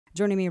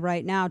joining me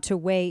right now to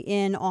weigh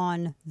in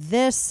on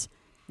this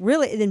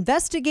really an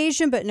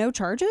investigation, but no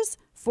charges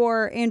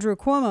for Andrew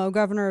Cuomo,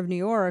 governor of New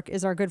York,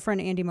 is our good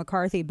friend Andy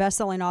McCarthy,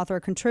 bestselling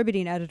author,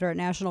 contributing editor at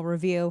National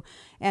Review,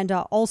 and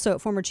also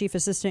former chief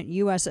assistant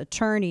U.S.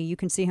 attorney. You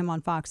can see him on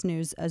Fox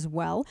News as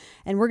well.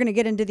 And we're going to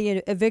get into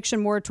the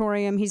eviction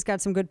moratorium. He's got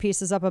some good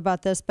pieces up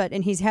about this,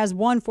 and he has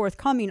one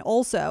forthcoming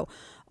also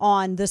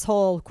on this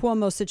whole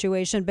Cuomo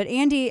situation. But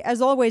Andy,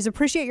 as always,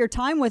 appreciate your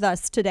time with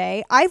us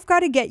today. I've got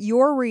to get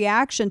your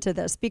reaction to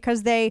this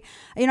because I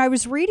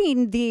was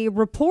reading the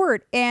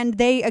report and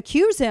they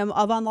accuse him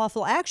of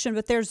unlawful action,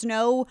 but there's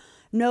no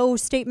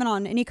statement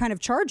on any kind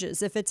of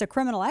charges. If it's a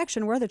criminal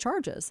action, where are the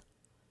charges?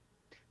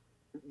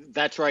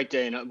 That's right,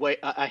 Dana. Wait,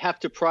 I have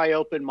to pry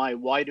open my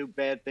 "Why do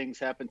bad things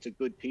happen to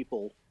good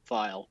people"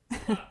 file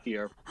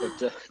here.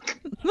 But,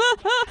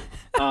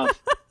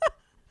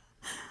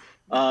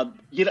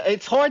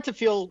 it's hard to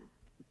feel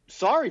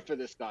sorry for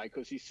this guy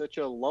because he's such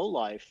a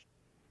lowlife,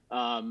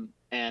 and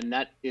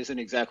that isn't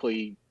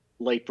exactly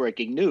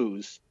late-breaking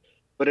news.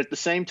 But at the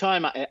same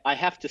time, I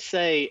have to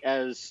say,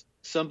 as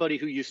somebody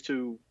who used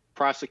to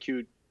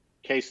prosecute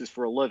cases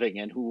for a living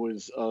and who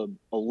was a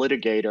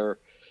litigator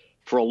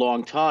for a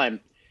long time,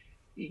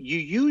 you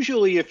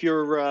usually, if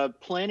you're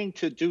planning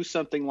to do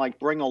something like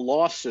bring a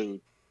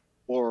lawsuit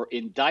or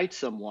indict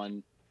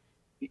someone,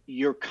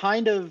 you're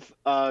kind of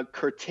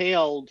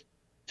curtailed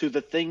to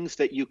the things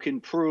that you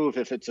can prove.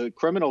 If it's a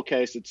criminal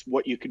case, it's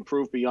what you can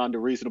prove beyond a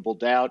reasonable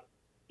doubt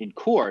in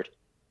court.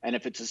 And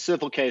if it's a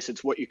civil case,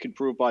 it's what you can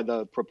prove by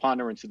the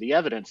preponderance of the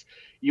evidence.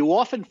 You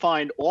often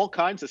find all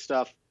kinds of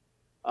stuff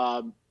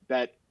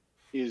that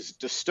is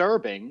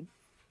disturbing,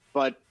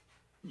 but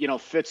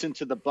fits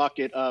into the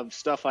bucket of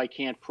stuff I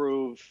can't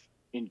prove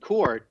in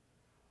court.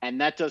 And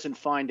that doesn't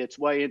find its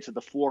way into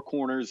the four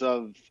corners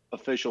of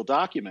official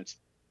documents.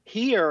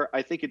 Here,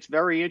 I think it's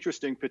very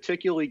interesting,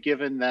 particularly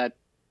given that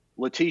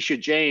Letitia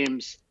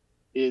James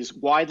is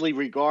widely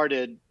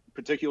regarded,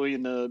 particularly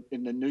in the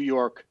New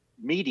York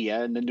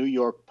media and the New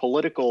York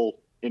political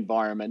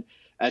environment,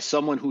 as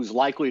someone who's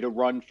likely to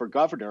run for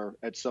governor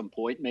at some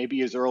point,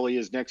 maybe as early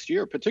as next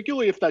year,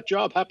 particularly if that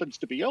job happens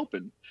to be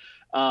open.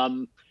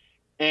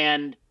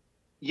 And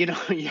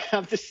you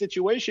have this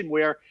situation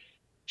where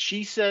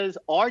she says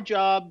our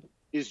job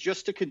is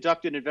just to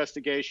conduct an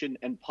investigation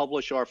and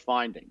publish our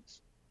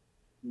findings.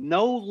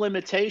 No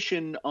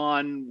limitation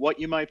on what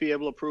you might be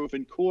able to prove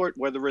in court,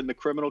 whether in the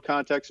criminal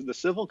context or the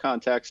civil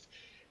context.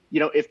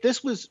 If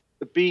this was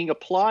being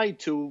applied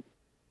to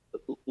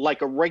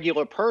like a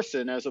regular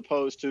person as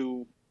opposed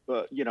to,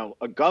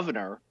 a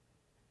governor,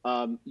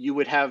 you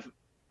would have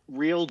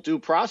real due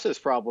process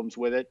problems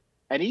with it.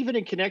 And even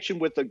in connection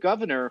with the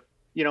governor,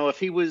 if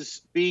he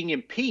was being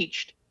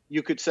impeached,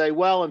 you could say,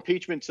 well,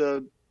 impeachment's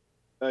a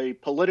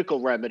political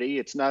remedy.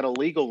 It's not a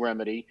legal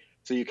remedy.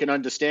 So you can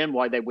understand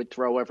why they would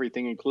throw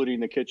everything, including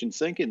the kitchen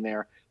sink, in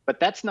there. But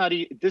that's not.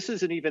 This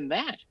isn't even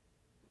that.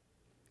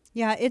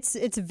 Yeah, it's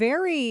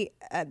very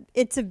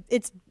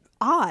it's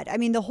odd. I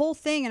mean, the whole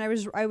thing. And I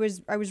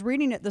was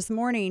reading it this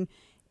morning,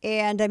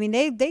 and I mean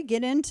they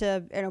get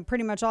into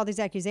pretty much all these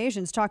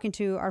accusations. Talking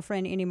to our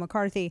friend Andy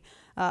McCarthy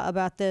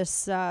about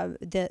this,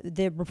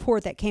 the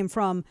report that came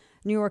from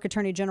New York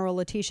Attorney General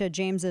Letitia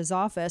James's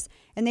office,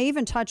 and they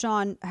even touch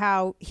on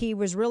how he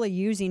was really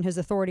using his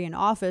authority in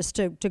office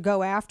to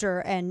go after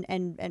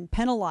and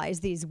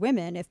penalize these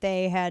women if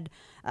they had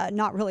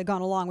not really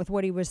gone along with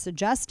what he was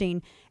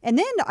suggesting. And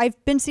then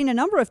I've been seeing a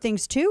number of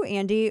things too,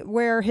 Andy,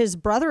 where his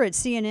brother at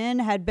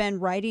CNN had been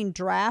writing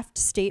draft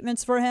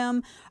statements for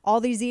him. All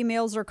these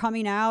emails are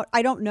coming out.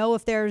 I don't know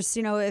if there's,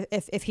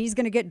 if he's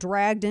going to get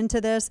dragged into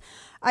this.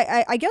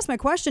 I guess my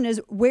question is,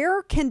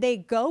 where can they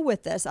go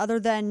with this other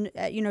than,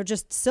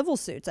 just civil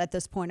suits at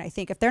this point, I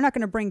think, if they're not going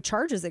to bring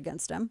charges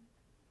against him?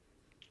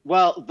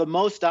 Well, the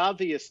most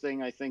obvious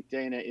thing, I think,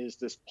 Dana, is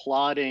this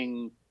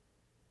plotting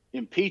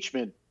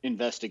impeachment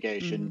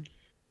investigation,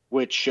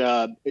 which,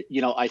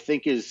 I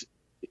think is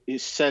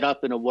set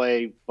up in a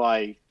way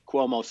by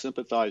Cuomo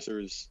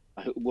sympathizers.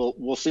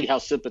 We'll see how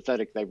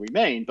sympathetic they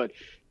remain, but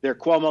they're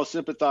Cuomo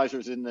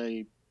sympathizers in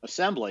the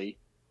assembly,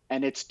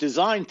 and it's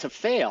designed to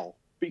fail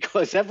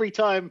because every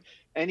time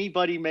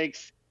anybody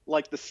makes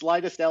like the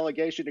slightest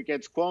allegation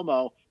against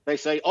Cuomo, they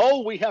say,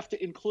 oh, we have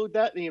to include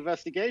that in the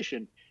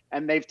investigation.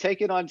 And they've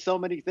taken on so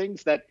many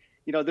things that,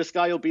 this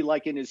guy will be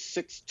like in his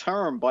sixth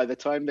term by the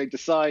time they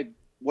decide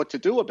what to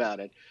do about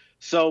it.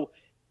 So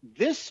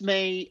this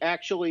may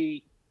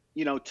actually,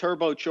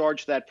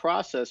 turbocharge that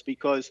process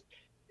because,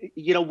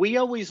 we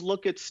always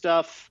look at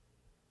stuff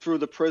through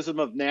the prism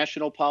of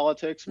national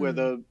politics where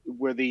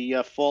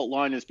the fault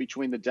line is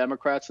between the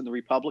Democrats and the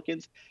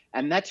Republicans.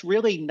 And that's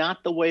really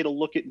not the way to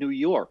look at New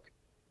York.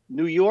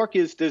 New York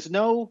is there's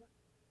no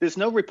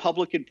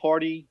Republican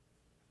Party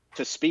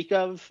to speak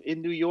of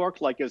in New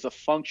York, like as a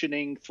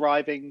functioning,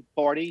 thriving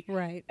party.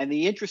 Right. And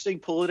the interesting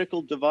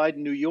political divide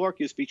in New York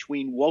is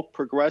between woke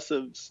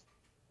progressives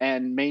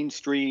and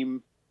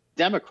mainstream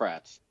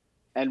Democrats.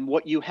 And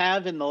what you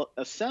have in the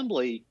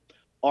assembly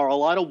are a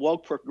lot of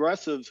woke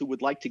progressives who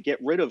would like to get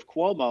rid of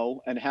Cuomo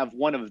and have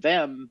one of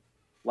them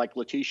like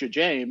Letitia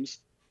James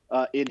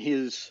in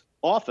his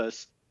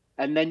office.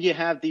 And then you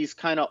have these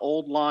kind of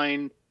old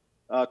line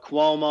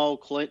Cuomo,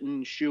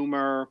 Clinton,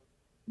 Schumer,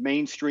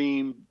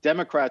 mainstream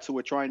Democrats who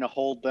are trying to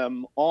hold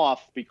them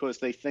off because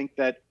they think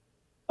that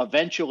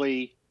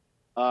eventually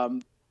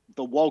the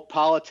woke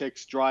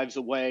politics drives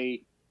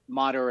away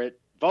moderate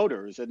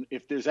voters. And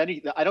if there's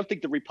any, I don't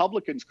think the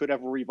Republicans could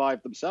ever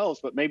revive themselves,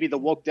 but maybe the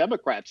woke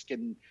Democrats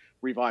can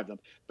revive them.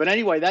 But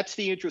anyway, that's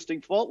the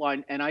interesting fault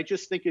line. And I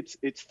just think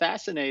it's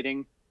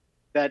fascinating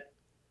that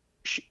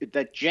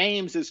that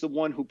James is the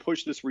one who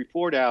pushed this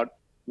report out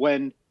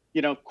when,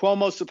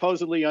 Cuomo's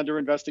supposedly under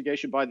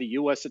investigation by the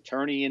U.S.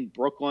 attorney in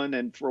Brooklyn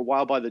and for a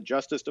while by the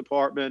Justice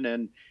Department.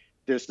 And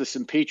there's this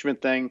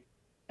impeachment thing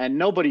and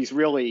nobody's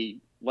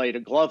really laid a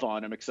glove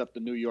on him except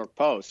the New York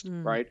Post,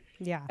 right?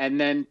 Yeah. And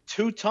then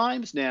 2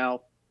 times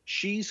now,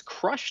 she's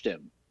crushed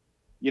him.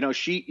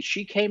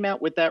 She came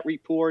out with that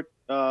report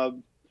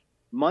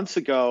months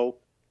ago,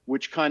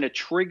 which kind of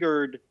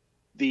triggered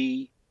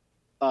the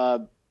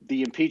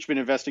impeachment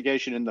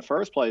investigation in the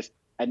first place.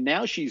 And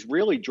now she's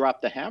really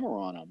dropped the hammer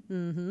on him.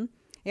 Mm-hmm.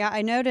 Yeah,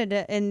 I noted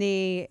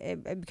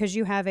because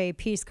you have a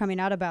piece coming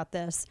out about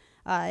this,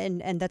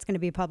 and that's going to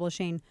be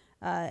publishing.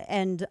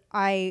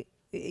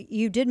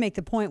 You did make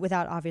the point,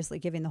 without obviously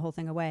giving the whole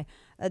thing away,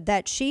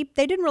 that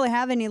they didn't really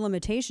have any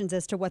limitations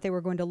as to what they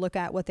were going to look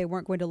at, what they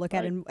weren't going to look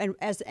at,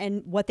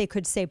 and what they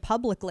could say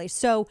publicly.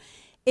 So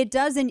it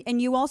does,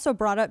 and you also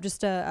brought up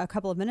just a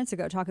couple of minutes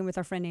ago, talking with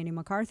our friend Andy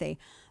McCarthy,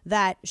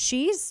 that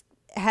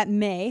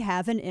may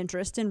have an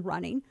interest in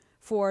running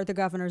for the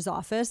governor's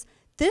office.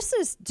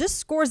 This just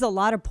scores a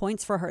lot of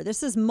points for her.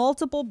 This is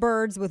multiple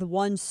birds with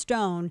one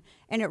stone,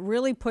 and it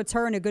really puts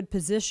her in a good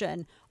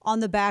position on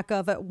the back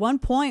of, at one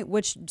point,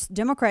 which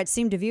Democrats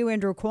seem to view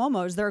Andrew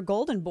Cuomo as their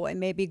golden boy,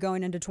 maybe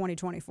going into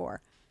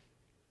 2024.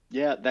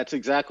 Yeah, that's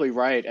exactly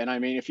right. And I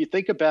mean, if you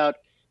think about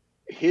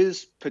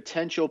his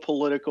potential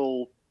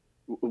political,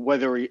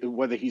 whether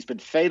he's been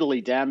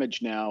fatally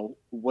damaged now,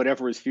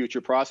 whatever his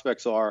future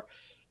prospects are,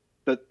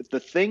 the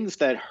things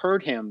that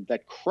hurt him,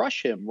 that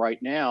crush him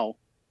right now,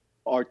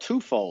 are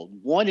twofold.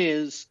 One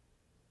is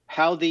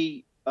how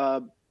the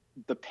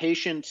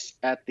patients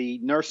at the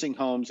nursing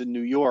homes in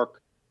New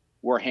York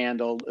were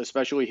handled,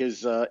 especially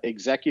his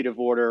executive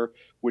order,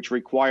 which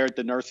required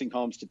the nursing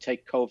homes to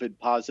take COVID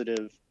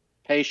positive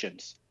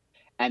patients.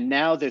 And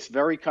now this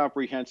very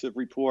comprehensive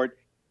report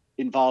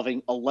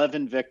involving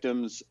 11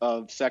 victims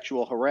of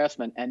sexual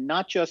harassment, and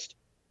not just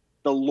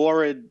the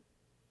lurid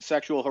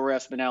sexual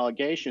harassment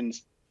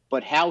allegations,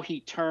 but how he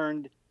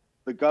turned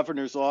the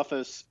governor's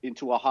office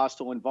into a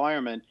hostile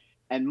environment.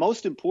 And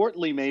most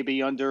importantly,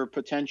 maybe under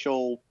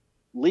potential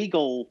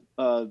legal,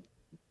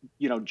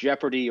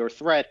 jeopardy or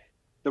threat,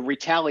 the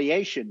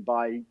retaliation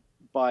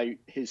by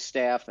his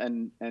staff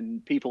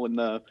and people in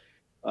the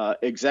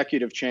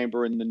executive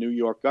chamber in the New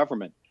York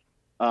government,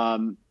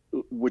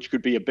 which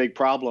could be a big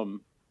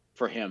problem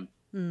for him.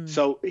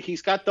 So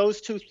he's got those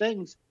 2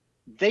 things.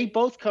 They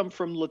both come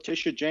from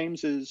Letitia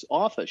James's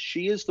office.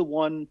 She is the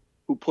one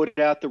who put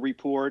out the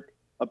report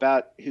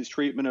about his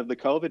treatment of the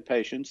COVID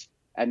patients,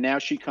 and now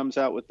she comes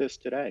out with this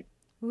today.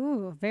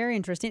 Ooh, very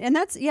interesting. And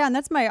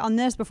that's my on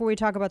this before we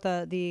talk about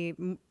the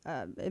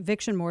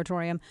eviction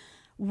moratorium.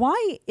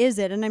 Why is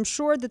it, and I'm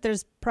sure that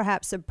there's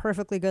perhaps a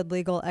perfectly good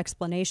legal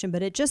explanation,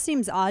 but it just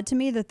seems odd to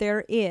me that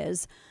there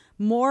is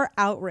more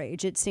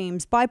outrage, it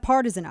seems,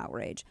 bipartisan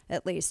outrage,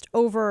 at least,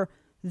 over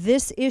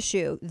this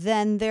issue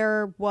than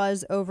there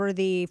was over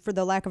for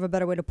the lack of a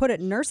better way to put it,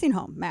 nursing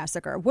home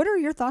massacre. What are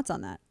your thoughts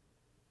on that?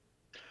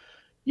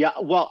 Yeah,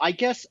 well, I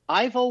guess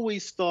I've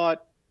always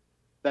thought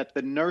that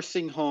the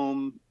nursing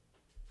home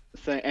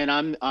thing,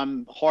 and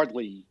I'm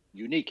hardly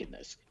unique in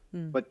this,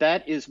 but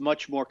that is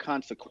much more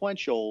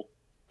consequential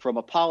from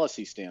a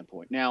policy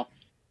standpoint. Now,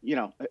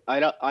 I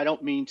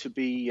don't mean to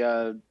be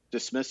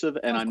dismissive,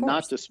 and I'm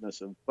not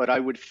dismissive, but I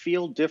would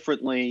feel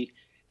differently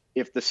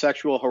if the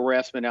sexual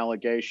harassment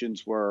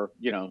allegations were,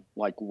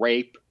 like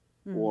rape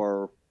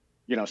or,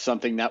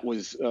 something that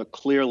was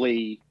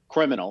clearly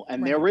criminal.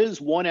 And there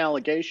is one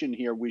allegation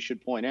here we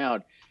should point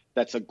out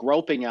that's a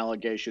groping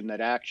allegation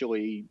that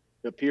actually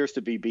appears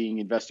to be being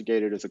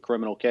investigated as a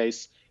criminal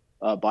case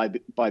by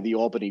the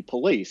Albany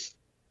police.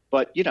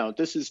 But,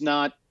 this is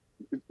not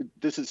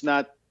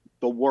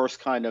the worst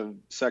kind of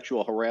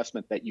sexual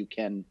harassment that you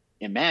can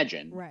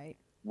imagine. Right.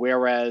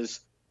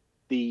 Whereas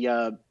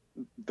the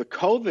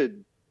COVID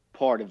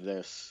part of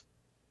this,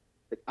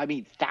 I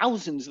mean,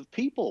 thousands of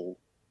people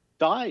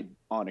died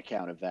on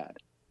account of that.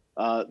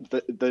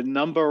 The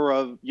number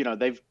of,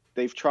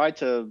 they've tried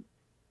to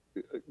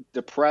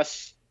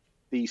depress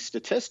the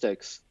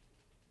statistics,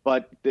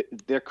 but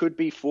there could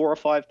be 4,000 or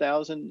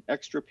 5,000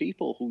 extra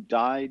people who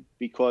died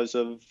because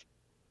of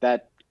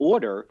that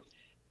order.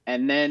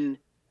 And then,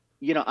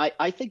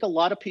 I think a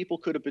lot of people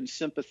could have been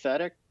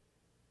sympathetic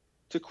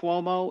to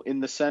Cuomo in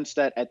the sense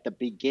that at the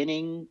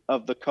beginning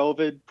of the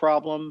COVID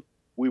problem,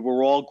 we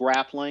were all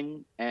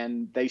grappling,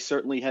 and they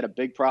certainly had a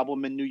big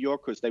problem in New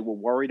York because they were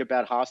worried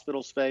about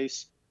hospital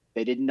space.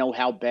 They didn't know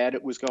how bad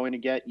it was going to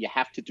get. You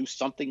have to do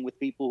something with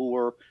people who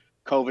are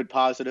COVID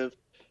positive.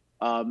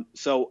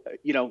 So,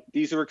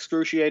 these are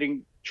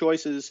excruciating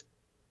choices.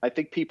 I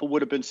think people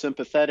would have been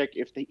sympathetic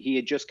if he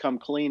had just come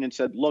clean and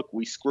said, look,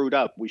 we screwed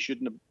up. We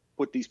shouldn't have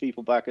put these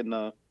people back in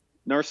the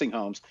nursing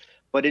homes.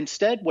 But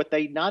instead, what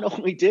they not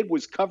only did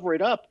was cover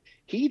it up,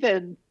 he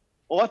then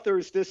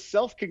authors this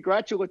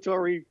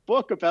self-congratulatory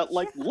book about,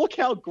 like, look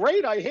how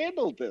great I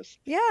handled this.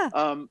 Yeah.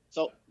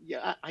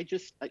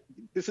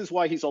 This is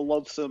why he's a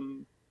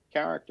loathsome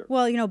character.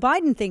 Well,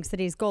 Biden thinks that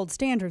he's gold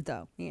standard,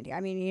 though, Andy.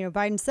 I mean,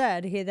 Biden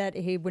said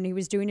when he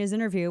was doing his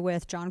interview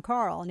with John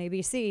Carl on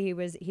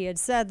ABC, he had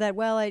said that,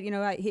 well,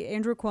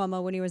 Andrew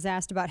Cuomo, when he was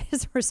asked about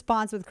his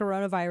response with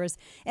coronavirus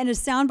and a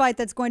soundbite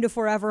that's going to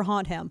forever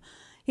haunt him,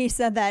 he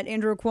said that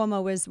Andrew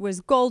Cuomo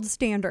was gold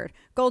standard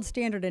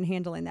in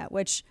handling that,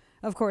 which,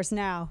 of course,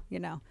 now,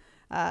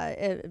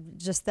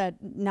 just that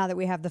now that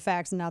we have the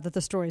facts and now that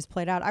the story's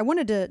played out, I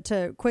wanted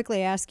to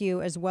quickly ask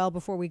you as well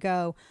before we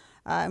go,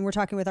 and we're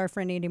talking with our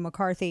friend Andy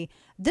McCarthy,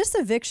 this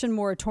eviction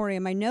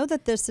moratorium, I know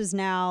that this is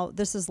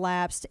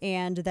lapsed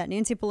and that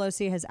Nancy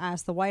Pelosi has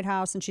asked the White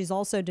House, and she's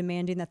also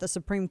demanding that the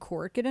Supreme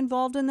Court get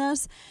involved in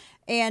this.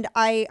 And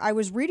I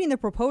was reading the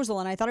proposal,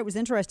 and I thought it was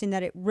interesting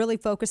that it really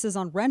focuses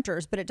on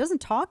renters, but it doesn't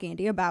talk,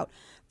 Andy, about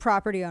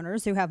property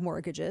owners who have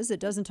mortgages. It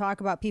doesn't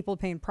talk about people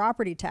paying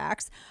property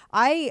tax.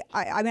 I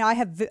mean, I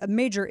have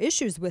major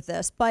issues with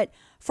this, but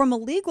from a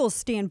legal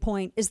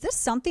standpoint, is this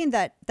something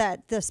that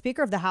the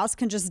Speaker of the House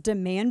can just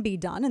demand be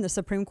done and the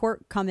Supreme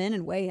Court come in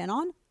and weigh in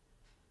on?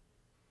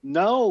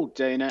 No,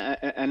 Dana.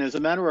 And as a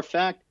matter of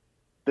fact,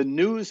 the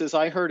news, as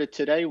I heard it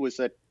today, was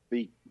that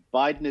the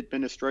Biden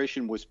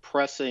administration was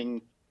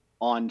pressing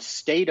on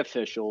state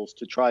officials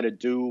to try to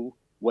do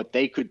what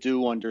they could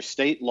do under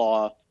state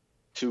law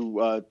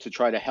to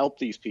try to help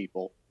these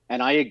people.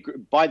 And I agree,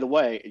 by the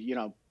way,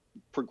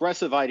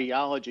 progressive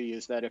ideology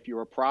is that if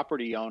you're a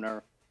property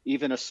owner,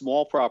 even a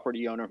small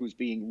property owner who's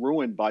being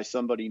ruined by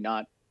somebody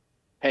not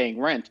paying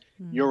rent,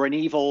 you're an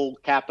evil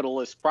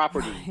capitalist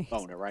property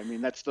owner. I mean,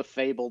 that's the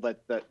fable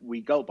that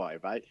we go by,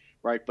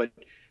 right? But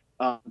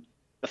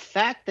the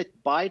fact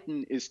that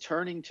Biden is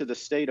turning to the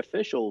state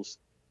officials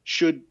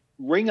should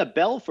ring a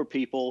bell for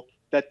people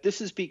that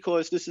this is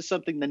because this is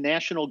something the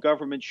national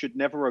government should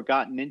never have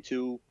gotten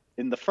into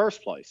in the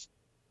first place.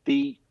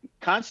 The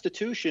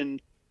Constitution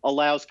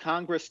allows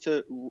Congress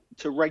to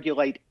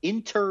regulate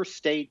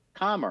interstate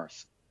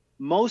commerce.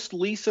 Most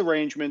lease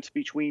arrangements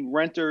between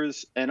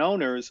renters and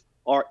owners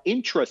are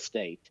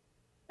intrastate,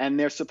 and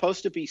they're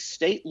supposed to be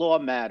state law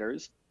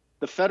matters.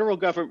 The federal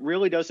government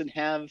really doesn't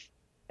have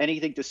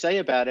anything to say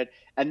about it,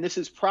 and this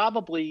is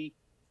probably,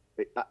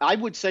 I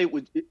would say,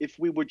 if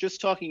we were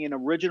just talking in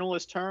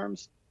originalist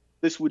terms,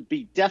 this would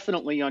be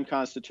definitely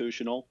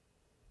unconstitutional.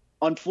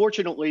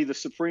 Unfortunately, the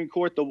Supreme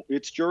Court,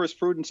 its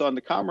jurisprudence on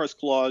the Commerce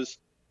Clause,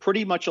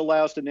 pretty much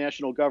allows the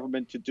national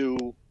government to do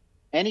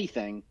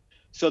anything.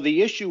 So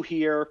the issue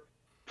here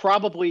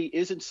probably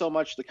isn't so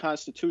much the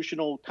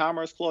constitutional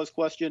Commerce Clause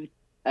question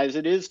as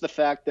it is the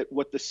fact that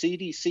what the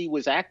CDC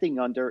was acting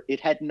under, it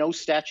had no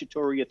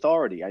statutory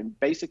authority. I mean,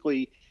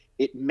 basically,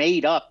 it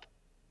made up,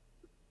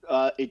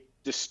 it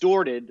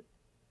distorted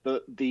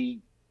the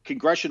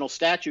congressional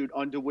statute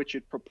under which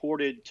it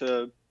purported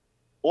to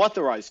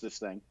authorize this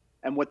thing.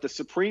 And what the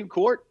Supreme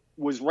Court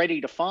was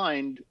ready to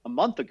find a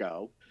month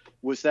ago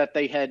was that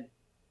they had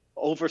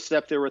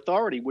overstepped their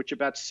authority, which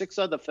about 6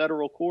 other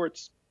federal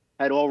courts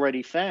had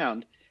already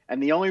found.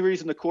 And the only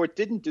reason the court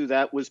didn't do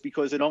that was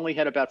because it only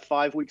had about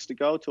 5 weeks to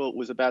go till it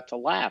was about to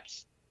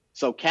lapse.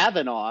 So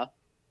Kavanaugh,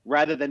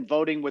 rather than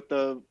voting with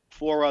the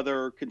 4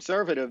 other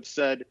conservatives,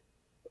 said,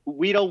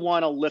 we don't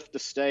want to lift the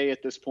stay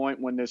at this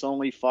point when there's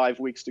only 5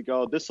 weeks to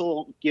go. This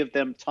will give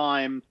them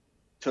time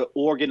to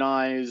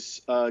organize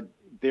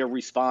their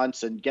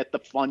response and get the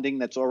funding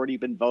that's already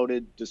been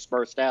voted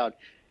dispersed out.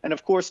 And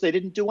of course, they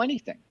didn't do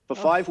anything. For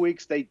 5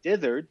 weeks, they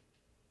dithered.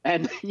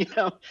 And,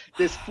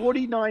 there's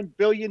 $49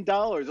 billion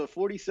or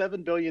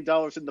 $47 billion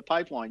in the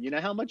pipeline. You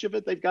know how much of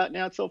it they've gotten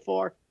out so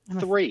far?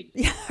 3.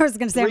 I was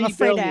going to say, I'm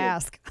afraid to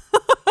ask.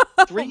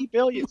 $3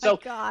 billion. Oh, so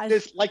gosh.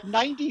 There's like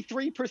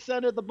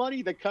 93% of the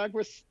money that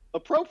Congress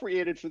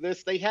appropriated for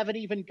this, they haven't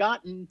even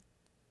gotten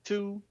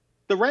to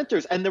the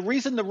renters. And the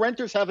reason the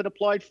renters haven't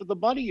applied for the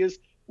money is,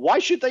 why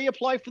should they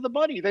apply for the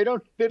money? They're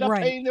not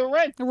paying their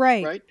rent.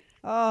 Right.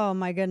 Oh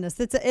my goodness.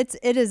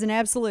 It is an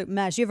absolute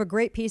mess. You have a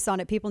great piece on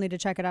it. People need to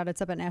check it out.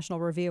 It's up at National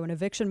Review, an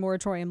eviction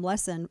moratorium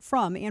lesson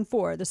from and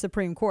for the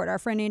Supreme Court. Our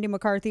friend Andy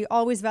McCarthy,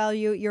 always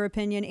value your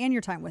opinion and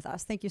your time with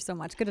us. Thank you so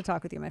much. Good to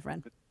talk with you, my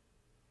friend.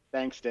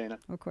 Thanks, Dana.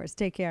 Of course.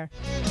 Take care.